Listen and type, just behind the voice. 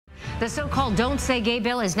The so-called Don't Say Gay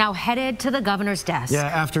bill is now headed to the governor's desk. Yeah,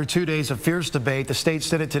 after 2 days of fierce debate, the state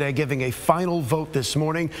Senate today giving a final vote this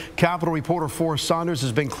morning. Capitol reporter Forrest Saunders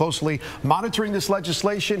has been closely monitoring this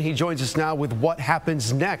legislation. He joins us now with what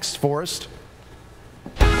happens next. Forrest.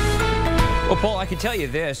 Well, Paul, I can tell you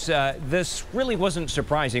this. This really wasn't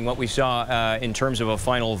surprising what we saw in terms of a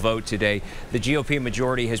final vote today. The GOP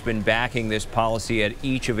majority has been backing this policy at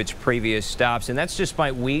each of its previous stops, and that's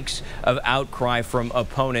despite weeks of outcry from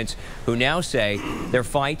opponents who now say their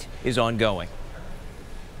fight is ongoing.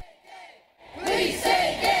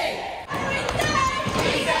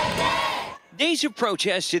 Days of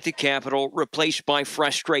protests at the Capitol replaced by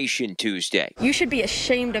frustration Tuesday. You should be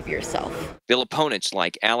ashamed of yourself. Bill opponents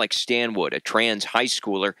like Alex Stanwood, a trans high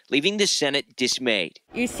schooler, leaving the Senate dismayed.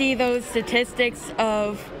 You see those statistics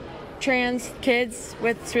of trans kids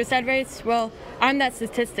with suicide rates? Well, I'm that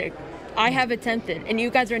statistic. I have attempted, and you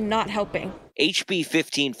guys are not helping. HB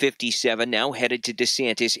 1557 now headed to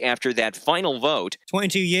DeSantis after that final vote.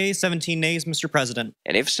 22 yeas, 17 nays, Mr. President.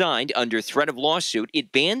 And if signed under threat of lawsuit,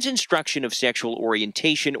 it bans instruction of sexual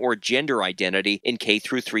orientation or gender identity in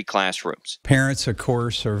K-3 classrooms. Parents, of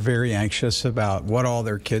course, are very anxious about what all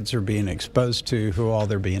their kids are being exposed to, who all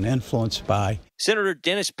they're being influenced by. Senator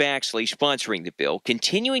Dennis Baxley sponsoring the bill,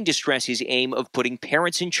 continuing to stress his aim of putting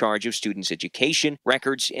parents in charge of students' education,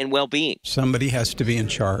 records, and well-being. Somebody has to be in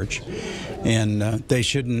charge, and they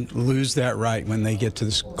shouldn't lose that right when they get to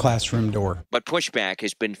this classroom door. But pushback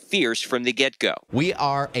has been fierce from the get-go. We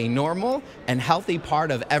are a normal and healthy part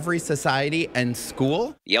of every society and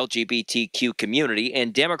school. The LGBTQ community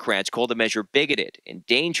and Democrats call the measure bigoted and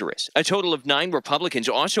dangerous. A total of 9 Republicans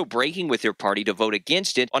also breaking with their party to vote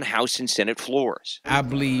against it on House and Senate floors. I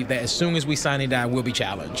believe that as soon as we sign it down, we'll be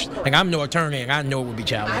challenged. Like, I'm no attorney, and I know it will be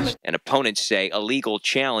challenged. And opponents say a legal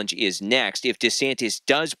challenge is next if DeSantis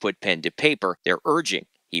does put pen to paper. They're urging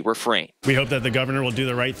he refrain. We hope that the governor will do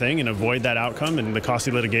the right thing and avoid that outcome and the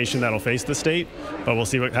costly litigation that'll face the state, but we'll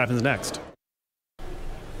see what happens next.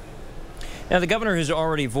 Now, the governor has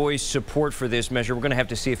already voiced support for this measure. We're going to have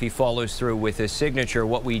to see if he follows through with his signature.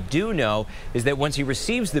 What we do know is that once he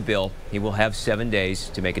receives the bill, he will have 7 days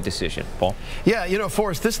to make a decision. Paul? Yeah, you know,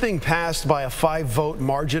 Forrest, this thing passed by a 5-vote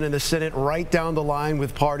margin in the Senate right down the line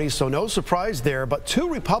with parties, so no surprise there. But 2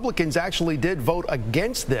 Republicans actually did vote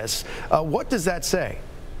against this. What does that say?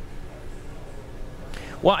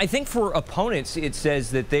 Well, I think for opponents, it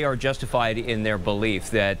says that they are justified in their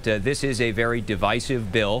belief that this is a very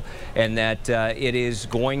divisive bill and that it is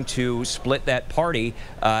going to split that party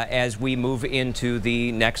as we move into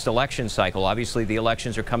the next election cycle. Obviously, the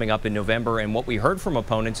elections are coming up in November, and what we heard from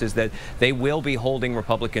opponents is that they will be holding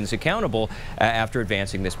Republicans accountable after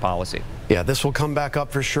advancing this policy. Yeah, this will come back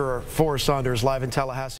up for sure. Forrest Saunders live in Tallahassee.